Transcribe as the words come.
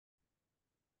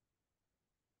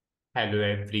Hello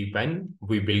everyone,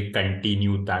 we will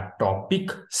continue the topic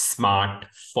smart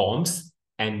forms,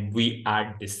 and we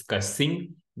are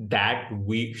discussing that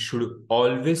we should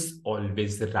always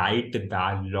write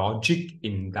the logic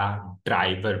in the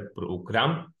driver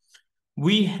program.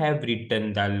 We have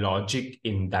written the logic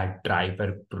in the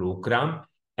driver program,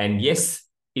 and yes,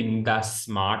 in the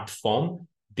smart form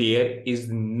there is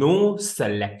no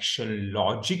selection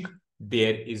logic,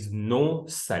 there is no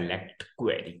select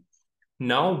query.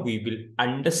 Now we will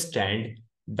understand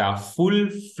the full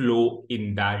flow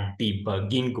in the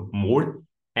debugging mode,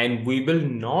 and we will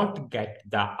not get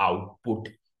the output.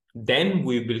 Then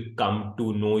we will come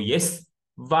to know, yes,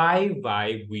 why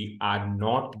we are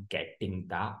not getting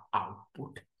the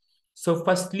output. So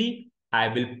firstly, I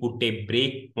will put a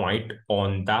breakpoint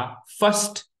on the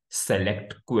first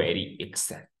select query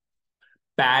itself.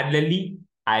 Parallelly,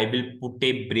 I will put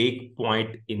a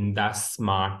breakpoint in the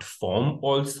smart form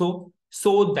also,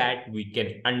 so that we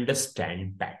can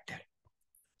understand better.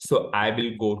 So I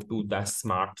will go to the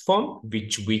smart form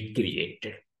which we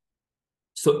created.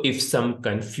 So if some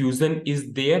confusion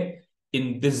is there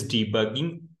in this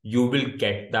debugging, you will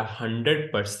get the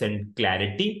 100%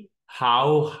 clarity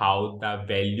how the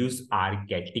values are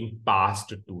getting passed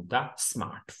to the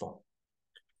smart form.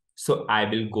 So I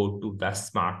will go to the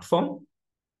smart form.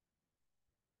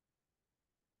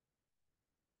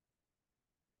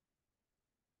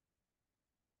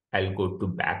 I'll go to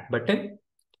back button.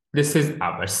 This is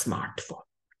our smart form.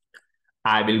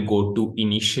 I will go to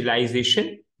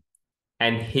initialization,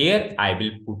 and here I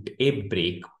will put a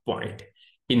breakpoint.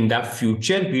 In the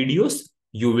future videos,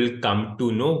 you will come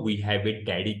to know we have a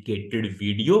dedicated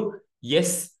video.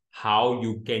 Yes, how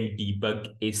you can debug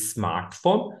a smart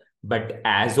form. But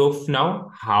as of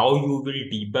now, how you will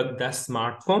debug the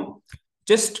smart form?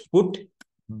 Just put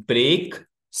break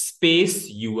space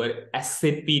your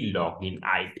SAP login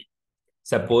ID.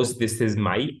 Suppose this is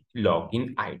my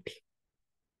login ID.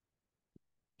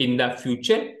 In the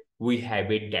future, we have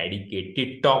a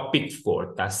dedicated topic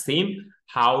for the same,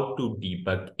 how to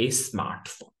debug a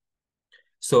smartphone.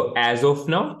 So as of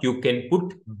now, you can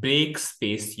put break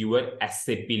space your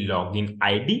SAP login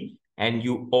ID, and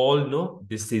you all know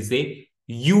this is a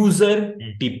user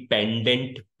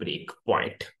dependent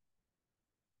breakpoint.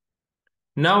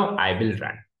 Now I will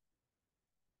run.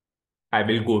 I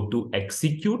will go to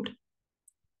execute.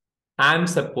 I'm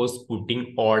supposed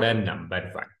putting order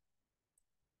number 1.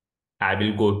 I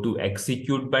will go to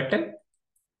execute button.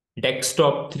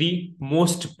 Desktop 3,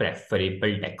 most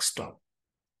preferable desktop.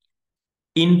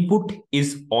 Input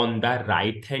is on the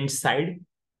right hand side.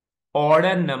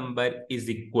 Order number is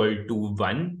equal to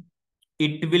 1.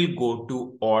 It will go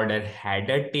to order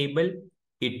header table.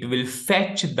 It will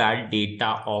fetch the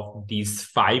data of these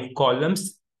 5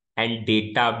 columns, and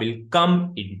data will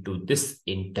come into this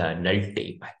internal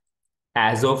table.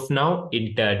 As of now,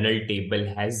 internal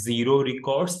table has 0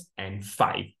 records and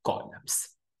 5 columns.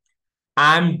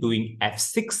 I'm doing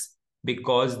F6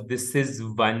 because this is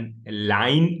one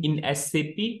line in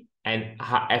SAP, and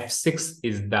F6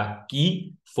 is the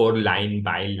key for line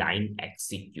by line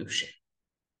execution.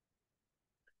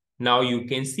 Now you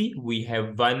can see we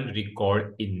have 1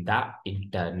 record in the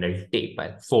internal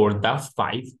table for the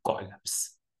 5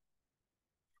 columns.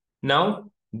 Now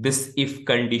this if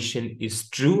condition is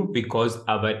true because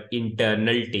our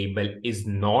internal table is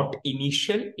not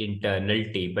initial, internal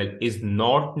table is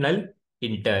not null,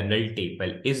 internal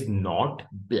table is not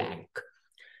blank.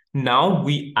 Now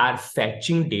we are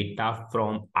fetching data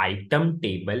from item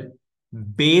table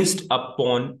based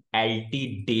upon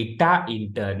LT data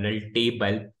internal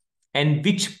table, and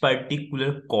which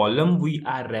particular column we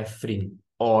are referring,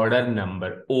 order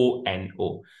number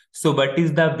ONO. So what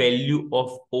is the value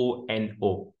of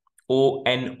ONO?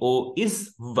 ONO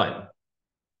is 1.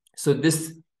 So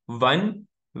this 1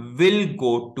 will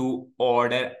go to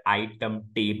order item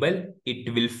table.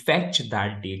 It will fetch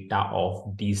the data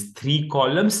of these 3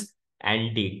 columns,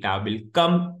 and data will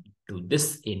come to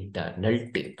this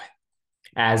internal table.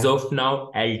 As of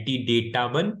now, LT data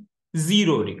 1,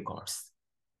 0 records.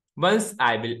 Once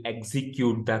I will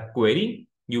execute the query,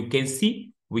 you can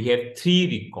see we have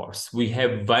 3 records. We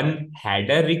have 1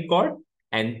 header record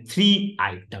and 3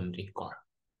 item record.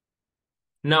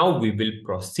 Now we will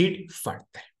proceed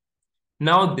further.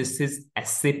 Now this is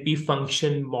SAP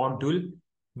function module,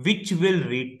 which will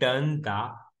return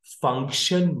the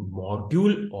function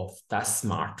module of the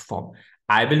smart form.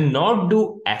 I will not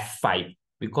do F5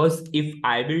 because if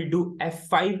I will do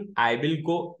F5, I will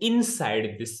go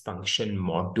inside this function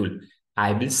module.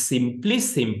 I will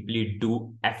simply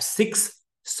do F6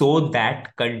 so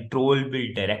that control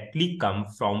will directly come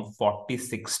from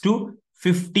 46 to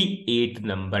 58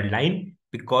 number line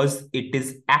because it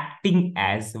is acting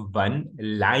as one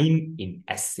line in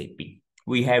SAP.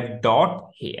 We have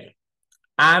dot here.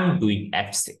 I'm doing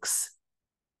F6.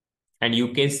 And you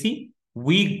can see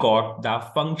we got the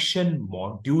function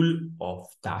module of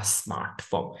the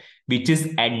Smartform, which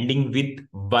is ending with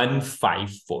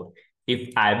 154. If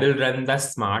I will run the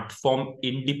Smartform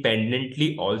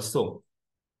independently also,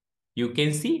 you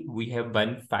can see we have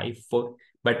 154,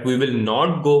 but we will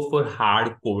not go for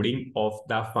hard coding of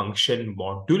the function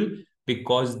module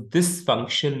because this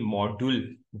function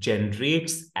module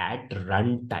generates at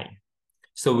runtime.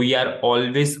 So we are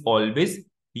always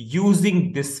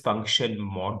using this function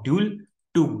module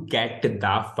to get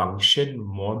the function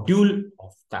module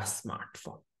of the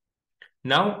Smartform.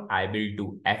 Now I will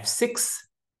do F6.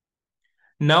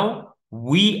 Now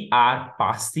we are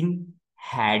passing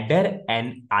header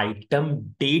and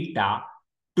item data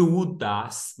to the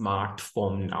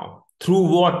Smartform now. Through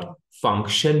what?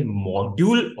 Function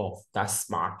module of the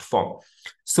Smartform.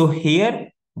 So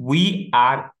here we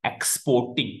are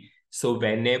exporting. So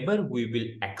whenever we will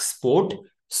export,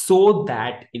 so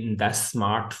that in the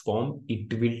Smartform,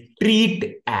 it will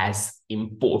treat as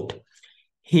import.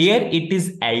 Here it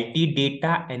is LT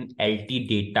data and LT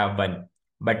data 1.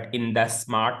 But in the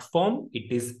Smartform,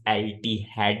 it is LT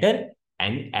header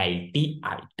and LT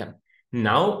item.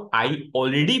 Now, I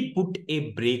already put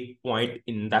a breakpoint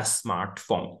in the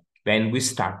Smartform. When we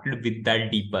started with the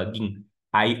debugging,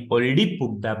 I already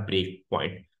put the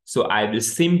breakpoint. So I will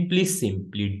simply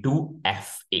do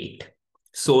F8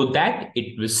 so that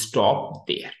it will stop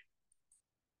there.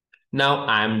 Now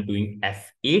I am doing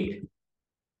F8.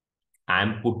 I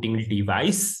am putting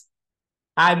device.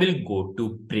 I will go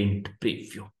to print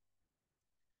preview.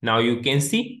 Now you can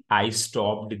see I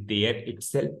stopped there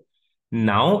itself.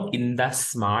 Now in the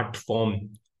Smartform,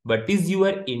 what is your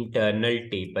internal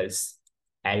tables?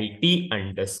 LT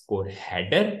underscore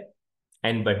header.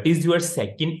 And what is your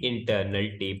second internal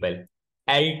table?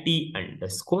 LT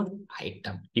underscore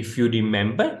item. If you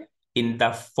remember, in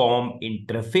the form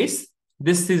interface,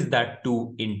 this is the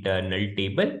two internal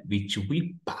table which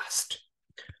we passed.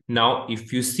 Now,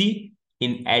 if you see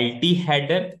in LT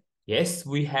header, yes,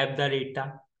 we have the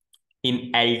data.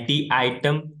 In LT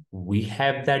item, we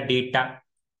have the data.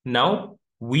 Now,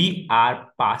 we are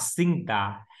passing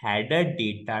the header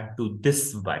data to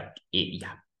this work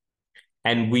area.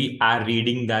 And we are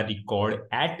reading the record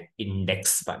at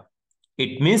index 1.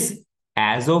 It means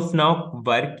as of now,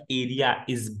 work area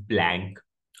is blank.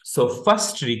 So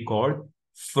first record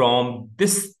from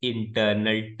this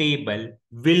internal table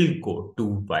will go to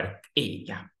work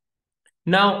area.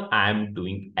 Now I am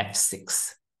doing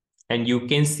F6. And you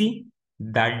can see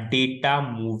the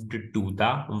data moved to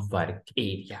the work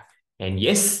area. And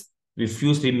yes, if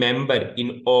you remember,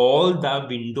 in all the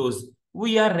windows,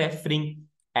 we are referring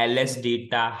ls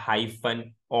data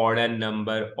hyphen order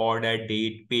number, order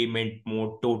date, payment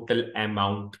mode, total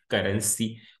amount,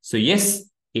 currency. So yes,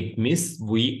 it means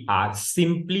we are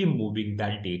simply moving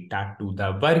the data to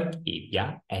the work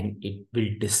area and it will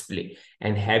display.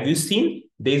 And have you seen?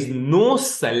 There is no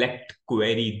select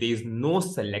query. There is no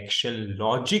selection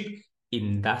logic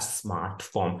in the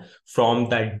Smartform. From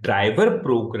the driver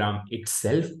program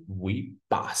itself, we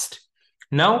passed.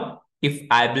 Now, if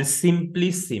I will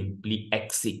simply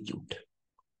execute.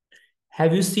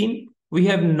 Have you seen? We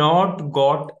have not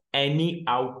got any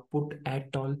output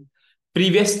at all.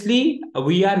 Previously,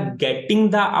 we are getting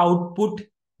the output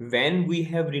when we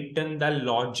have written the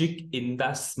logic in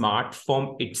the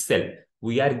Smartform itself.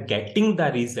 We are getting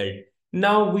the result.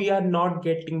 Now we are not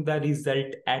getting the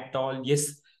result at all.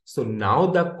 Yes. So now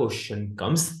the question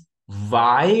comes,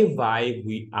 why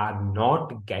we are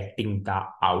not getting the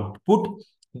output?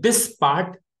 This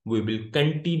part we will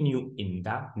continue in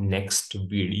the next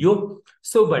video.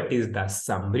 So what is the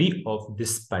summary of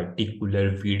this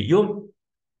particular video?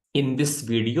 In this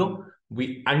video,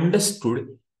 we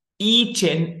understood each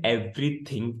and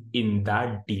everything in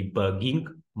the debugging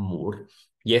mode.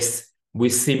 Yes, we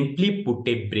simply put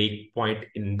a breakpoint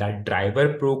in the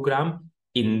driver program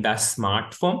in the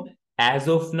Smartform. As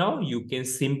of now, you can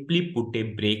simply put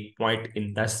a breakpoint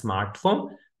in the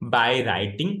Smartform by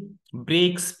writing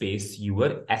break space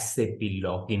your SAP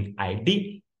login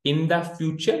ID. In the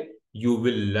future, you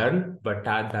will learn what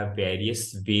are the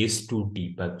various ways to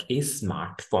debug a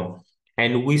Smartform.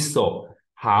 And we saw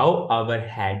how our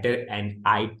header and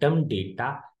item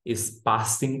data is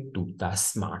passing to the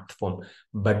Smartform,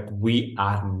 but we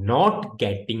are not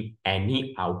getting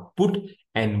any output.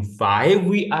 And why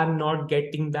we are not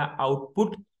getting the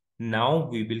output? Now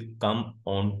we will come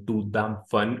on to the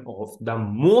one of the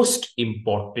most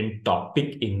important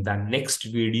topic in the next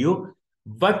video,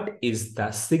 what is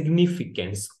the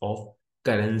significance of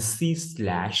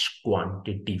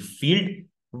currency/quantity field.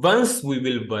 Once we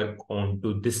will work on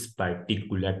to this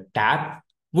particular tab,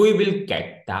 we will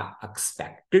get the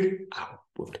expected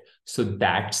output. So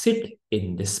that's it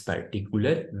in this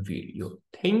particular video.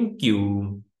 Thank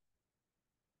you.